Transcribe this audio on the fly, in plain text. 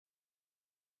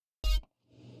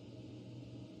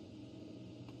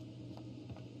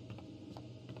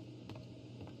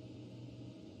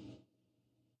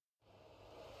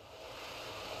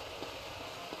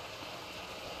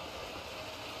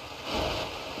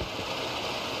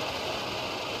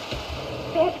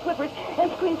fast clippers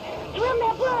and screams, "Trim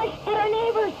that brush at our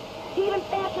neighbors!" He even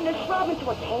fashioned a shrub into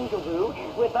a kangaroo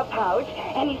with a pouch,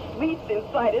 and he sleeps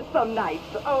inside it some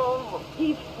nights. Oh,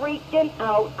 he's freaking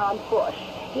out on Bush.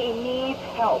 He needs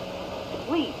help.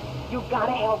 Please, you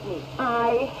gotta help me.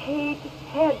 I hate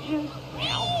hedges.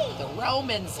 Well, the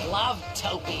Romans loved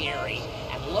topiary,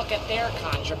 and look at their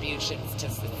contributions to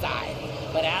society.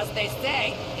 But as they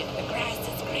say, if the grass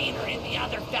is greener in the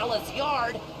other fella's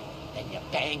yard, then you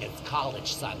bang his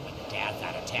college son when the dad's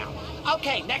out of town.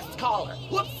 Okay, next caller.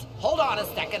 Whoops, hold on a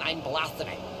second, I'm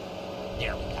blossoming.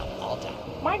 There we go, all done.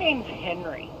 My name's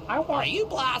Henry. Are you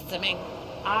blossoming?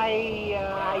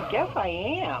 I guess I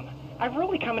am. I've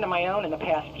really come into my own in the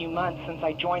past few months since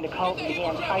I joined a cult and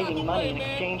began tithing money in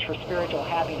exchange for spiritual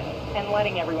happiness and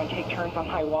letting everyone take turns on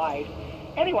my wife.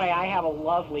 Anyway, I have a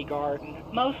lovely garden,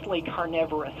 mostly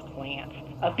carnivorous plants.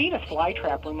 A Venus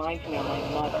flytrap reminds me of my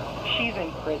mother. She's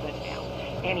in prison now.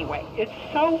 Anyway, it's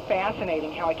so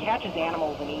fascinating how it catches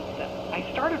animals and eats them. I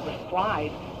started with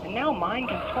flies, and now mine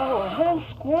can swallow a whole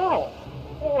squirrel.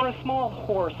 Or a small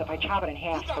horse if I chop it in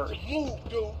half first. Move,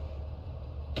 dude.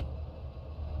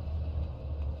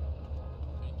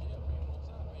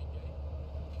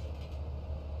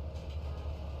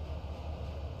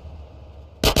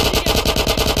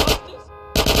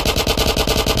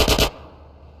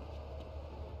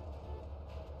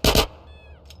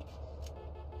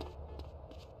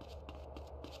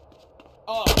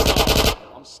 Oh, no.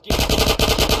 I'm scared.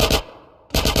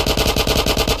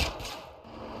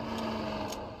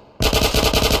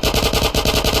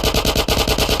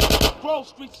 12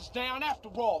 Streets is down after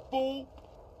all, fool.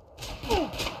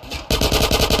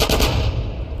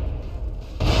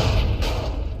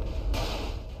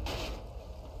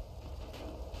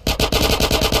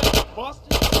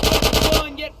 Busted?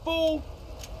 Done yet, fool?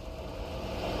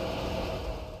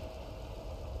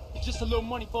 Just a little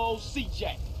money for old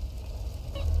CJ.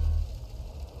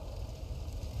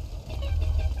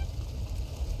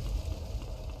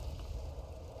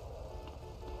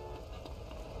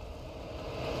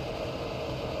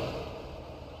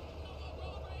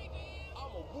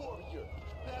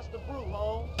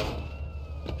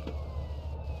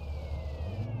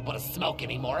 Want to smoke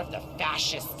anymore if the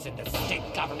fascists in the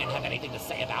state government have anything to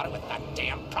say about it with that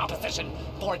damn Proposition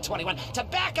 421.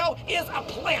 Tobacco is a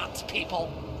plant,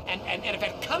 people. And if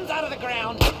it comes out of the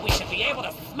ground, we should be able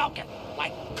to smoke it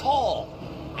like coal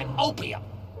and opium.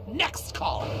 Next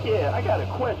caller. Yeah, I got a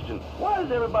question. Why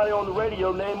is everybody on the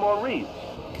radio named Maurice?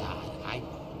 God, I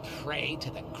pray to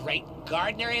the great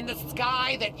gardener in the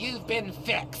sky that you've been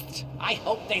fixed. I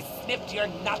hope they snipped your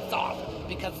nuts off,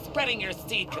 because spreading your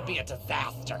seed could be a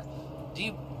disaster. Do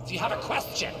you have a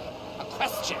question? A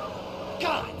question?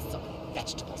 God, so many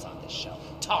vegetables on this show.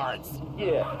 Tards.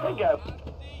 Yeah, they got...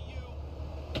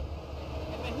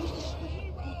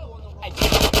 Hey,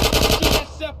 keep that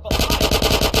stuff alive.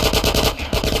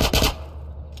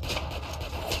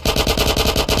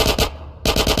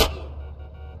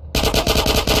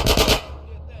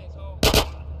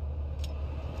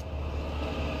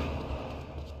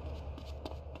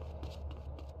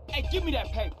 Hey, give me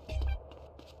that paper.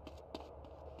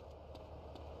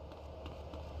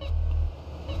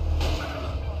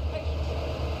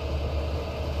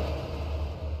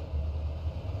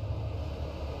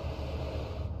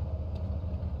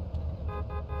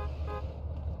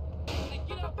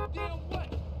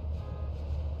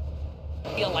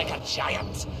 Feel like a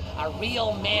giant. A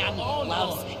real man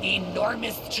loves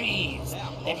enormous trees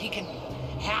that he can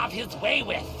have his way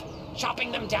with,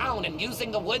 chopping them down and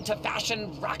using the wood to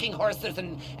fashion rocking horses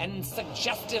and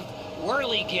suggestive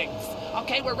whirligigs.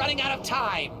 Okay, we're running out of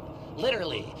time.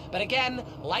 Literally. But again,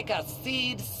 like a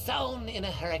seed sown in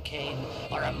a hurricane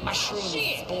or a mushroom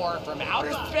spore from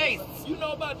outer space. You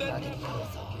know about that? Garden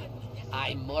goes on.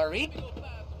 I'm Maurice.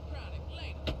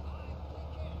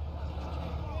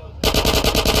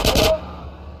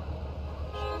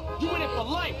 You in it for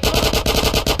life.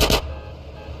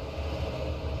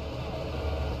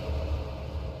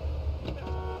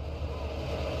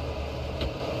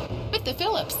 Mr.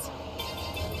 Phillips.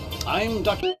 I'm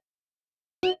Dr.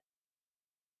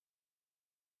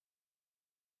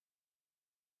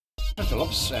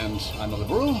 Phillips, and I'm a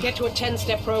liberal. Get to a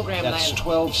 10-step program, That's Len.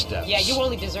 12 steps. Yeah, you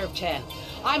only deserve 10.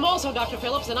 I'm also Dr.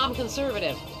 Phillips, and I'm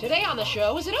conservative. Today on the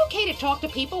show, is it okay to talk to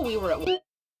people we were at war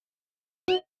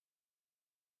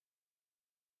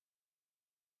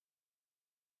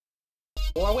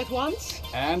with once?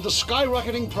 And the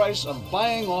skyrocketing price of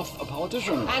buying off a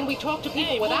politician. And we talk to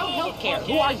people without health care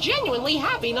who are genuinely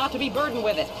happy not to be burdened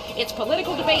with it. It's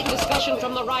political debate and discussion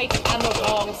from the right and the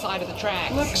wrong side of the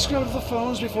tracks. Let's go to the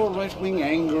phones before right-wing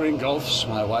anger engulfs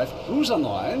my wife. Who's on the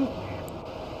line?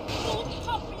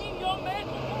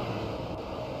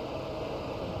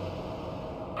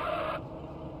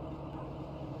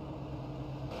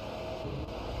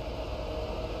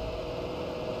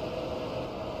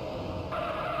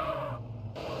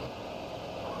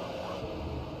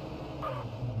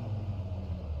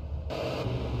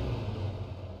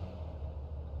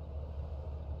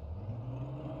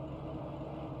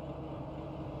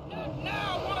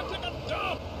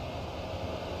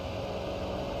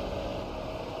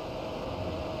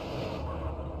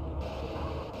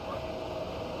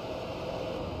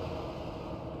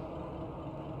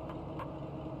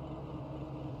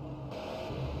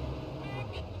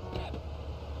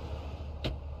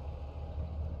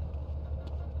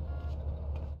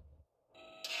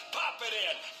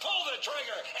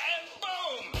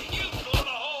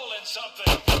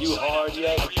 you hard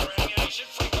yet?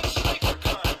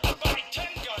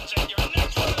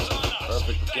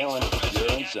 Perfect for killing,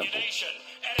 pure and simple.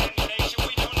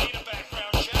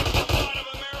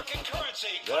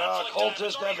 There are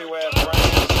cultists everywhere,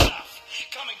 friends.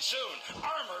 Coming soon,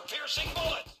 armor-piercing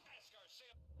bullets.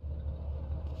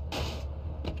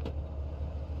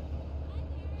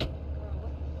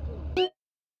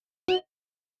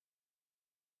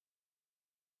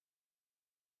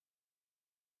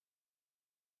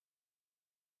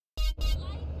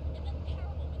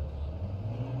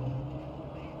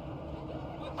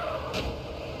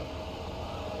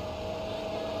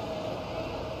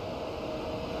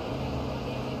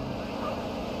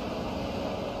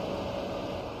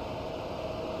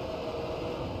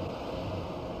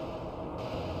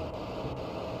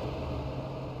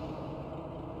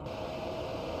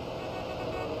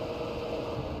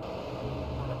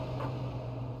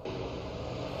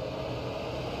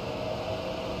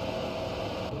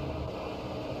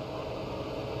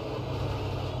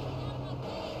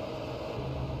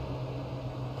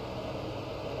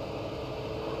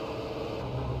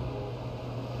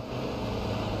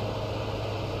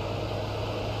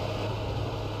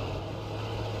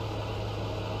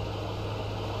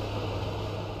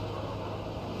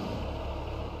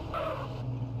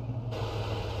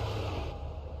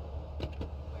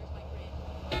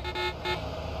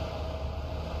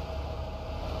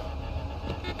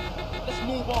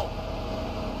 Move on.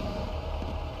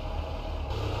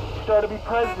 Try to be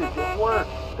president. It works.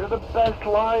 They're the best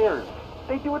liars.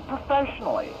 They do it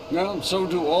professionally. Well, so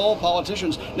do all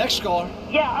politicians. Next caller.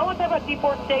 Yeah, I want to talk about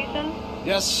deforestation.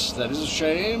 Yes, that is a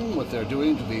shame, what they're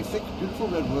doing to the thick, beautiful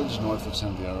redwoods north of San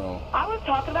Andreas. I was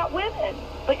talking about women.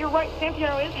 But you're right, San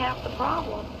Diego is half the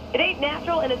problem. It ain't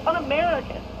natural and it's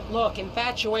un-American. Look,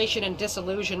 infatuation and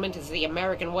disillusionment is the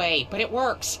American way, but it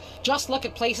works. Just look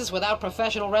at places without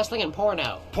professional wrestling and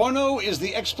porno. Porno is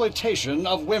the exploitation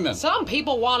of women. Some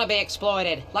people want to be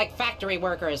exploited, like factory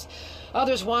workers.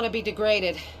 Others want to be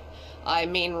degraded. I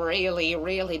mean really,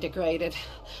 really degraded.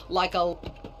 Like a...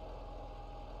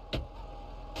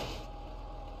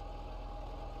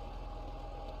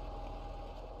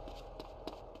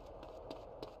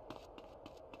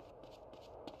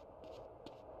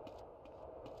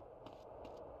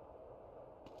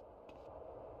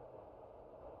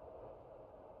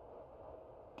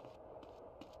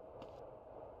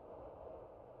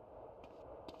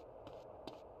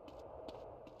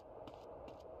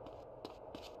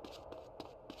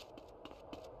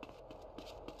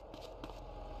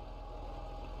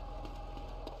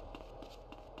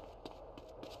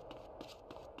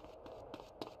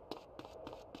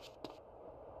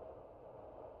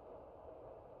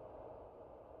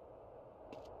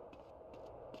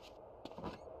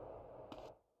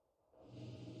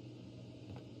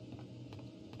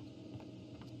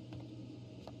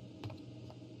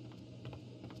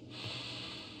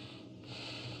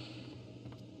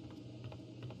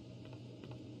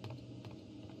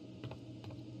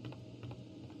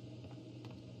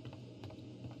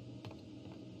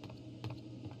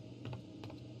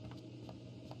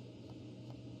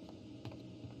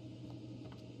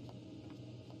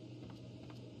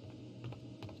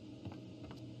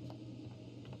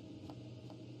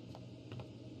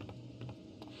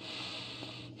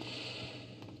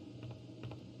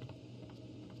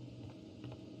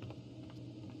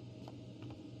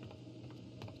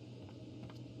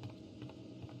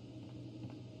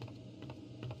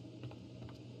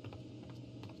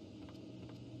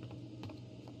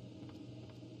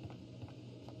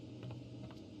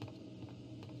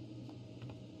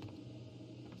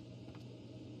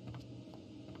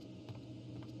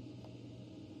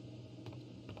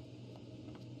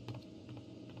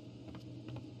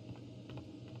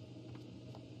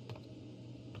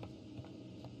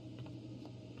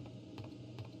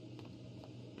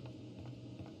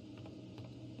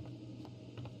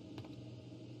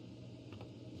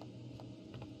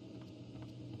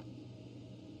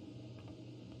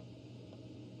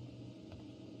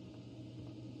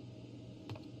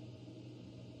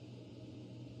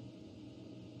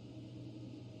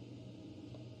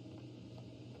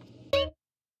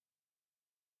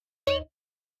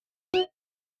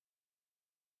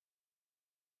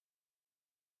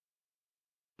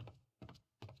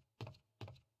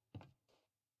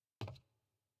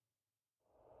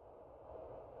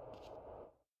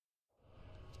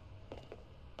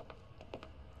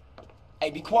 Hey,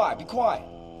 be quiet, be quiet.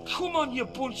 Come on, you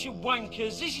bunch of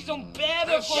wankers. This is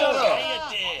unbearable. Shut up.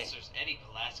 Officers Eddie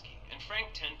Pulaski and Frank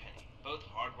Tenpenny both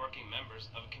hard-working members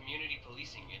of a community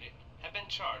policing unit, have been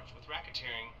charged with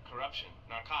racketeering, corruption,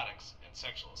 narcotics, and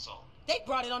sexual assault. They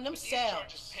brought it on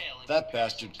themselves. That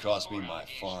bastard cost me my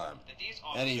farm.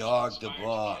 And he hogged the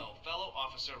barn. Fellow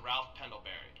officer Ralph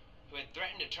Pendlebury, who had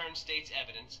threatened to turn state's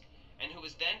evidence, and who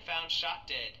was then found shot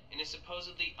dead in a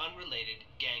supposedly unrelated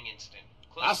gang incident.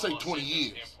 I say 20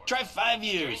 years. Try 5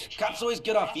 years. Cops always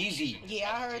get off easy.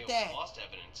 Yeah, I heard that. Lost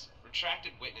evidence,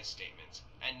 retracted witness statements,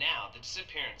 and now the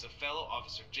disappearance of fellow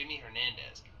officer Jimmy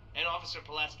Hernandez and Officer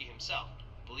Pulaski himself,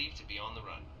 believed to be on the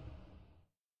run.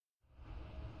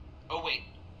 Oh wait,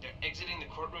 they're exiting the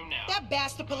courtroom now. That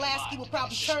bastard Pulaski will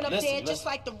probably turn up dead just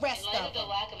like the rest of them. In light of the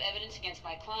lack of evidence against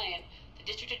my client, the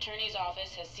district attorney's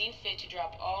office has seen fit to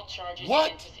drop all charges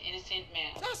against this innocent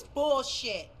man. That's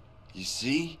bullshit. You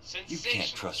see? You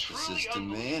can't trust the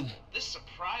system, man. This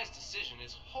surprise decision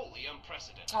is wholly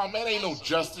unprecedented. Oh, man, ain't no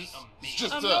justice. It's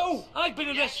just us. No, I've been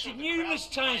arrested numerous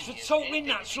times for total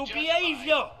natural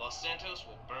behavior. Los Santos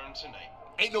will burn tonight.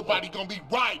 Ain't nobody gonna be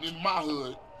rioting in my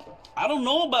hood. I don't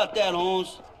know about that,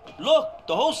 Holmes. Look,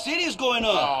 the whole city is going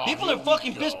up. Oh, People are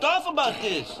fucking pissed off about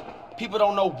this. People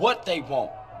don't know what they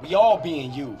want. We all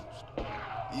being used.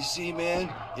 You see,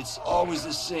 man, it's always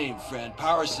the same, friend.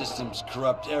 Power systems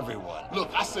corrupt everyone.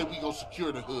 Look, I said we gonna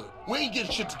secure the hood. We ain't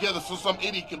getting shit together so some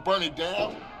idiot can burn it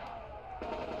down.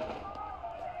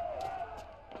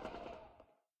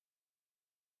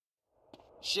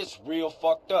 Shit's real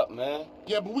fucked up, man.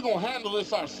 Yeah, but we gonna handle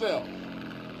this ourselves.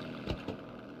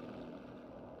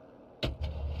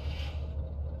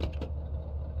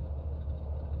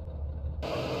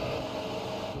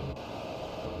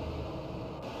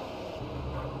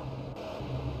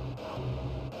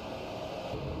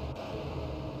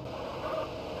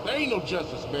 There ain't no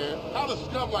justice, man. How does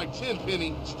scum like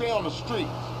Tenpenny stay on the streets?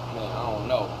 Man, I don't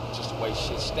know. Just the way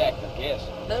shit's stacked, I guess.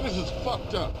 Man, this is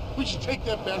fucked up. We should take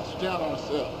that bastard down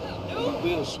ourselves.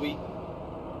 We will, sweet.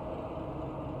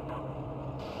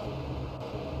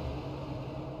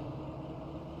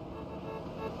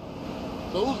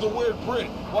 So who's the weird prick?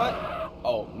 What?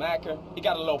 Oh, Macker. He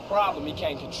got a little problem he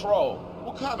can't control.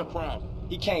 What kind of problem?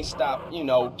 He can't stop, you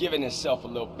know, giving himself a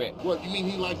little bit. What, you mean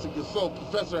he likes to consult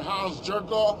Professor Hans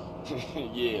jerk-off?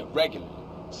 Yeah, regularly.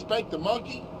 Spank the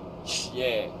monkey?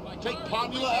 Yeah. Take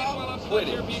Pomula out? Quit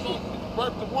it.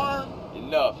 Burp the worm?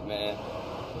 Enough, man.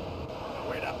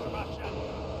 Wait up, Russia.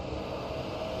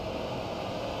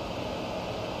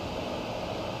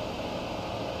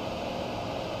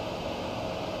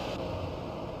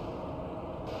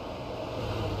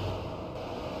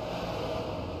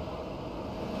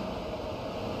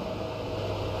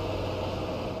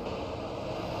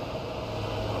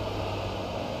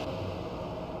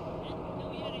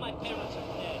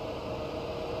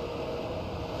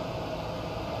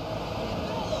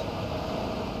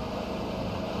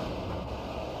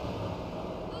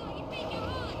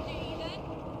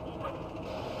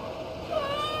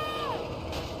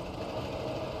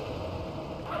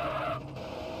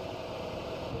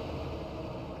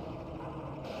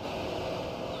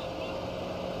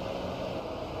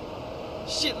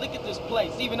 Shit, look at this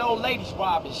place. Even old ladies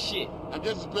robbing shit. I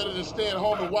guess it's better than staying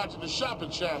home and watching the shopping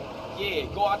channel. Yeah,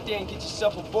 go out there and get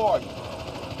yourself a bargain.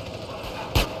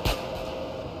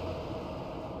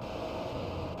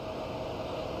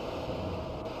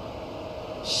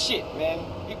 Shit, man.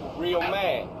 People real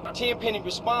mad. Tenpenny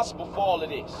responsible for all of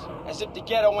this. As if the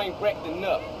ghetto ain't wrecked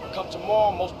enough. Come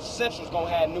tomorrow, most of the Central's gonna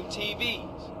have new TVs.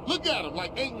 Look at them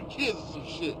like angry kids or some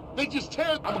shit. They just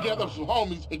tear. I'm gonna gather up some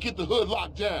homies and get the hood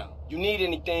locked down. You need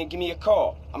anything, give me a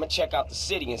call. I'm gonna check out the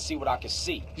city and see what I can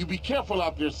see. You be careful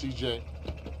out there, CJ.